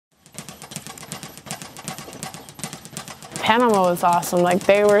Panama was awesome. Like,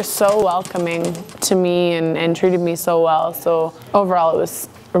 they were so welcoming to me and treated me so well. So overall, it was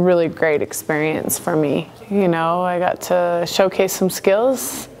a really great experience for me. You know, I got to showcase some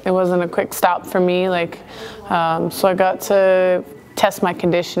skills. It wasn't a quick stop for me. So I got to test my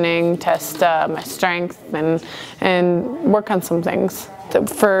conditioning, test my strength, and work on some things.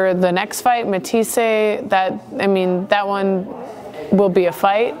 For the next fight, Matisse, that one will be a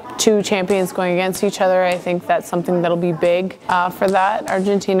fight. Two champions going against each other. I think that's something that'll be big for that.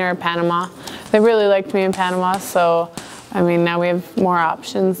 Argentina or Panama. They really liked me in Panama, so I mean, now we have more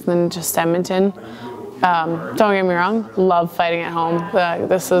options than just Edmonton. Don't get me wrong, love fighting at home.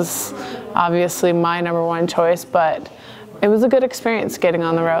 This is obviously my #1 choice, but it was a good experience getting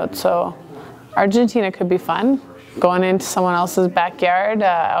on the road. So Argentina could be fun. Going into someone else's backyard,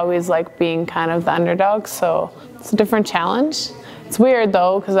 I always like being kind of the underdog, so it's a different challenge. It's weird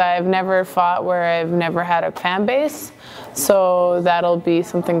though, because I've never fought where I've never had a fan base, so that'll be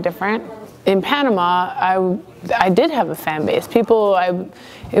something different. In Panama, I did have a fan base.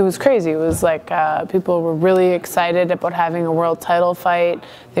 It was crazy. It was like people were really excited about having a world title fight.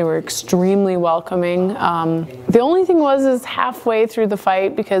 They were extremely welcoming. The only thing is halfway through the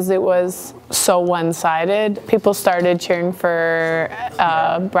fight, because it was so one-sided, people started cheering for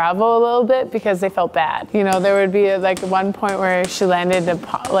Bravo a little bit because they felt bad. You know, there would be like one point where she landed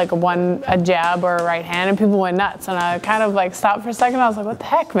a jab or a right hand, and people went nuts. And I kind of like stopped for a second. I was like, what the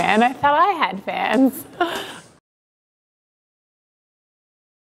heck, man? I thought I had fans.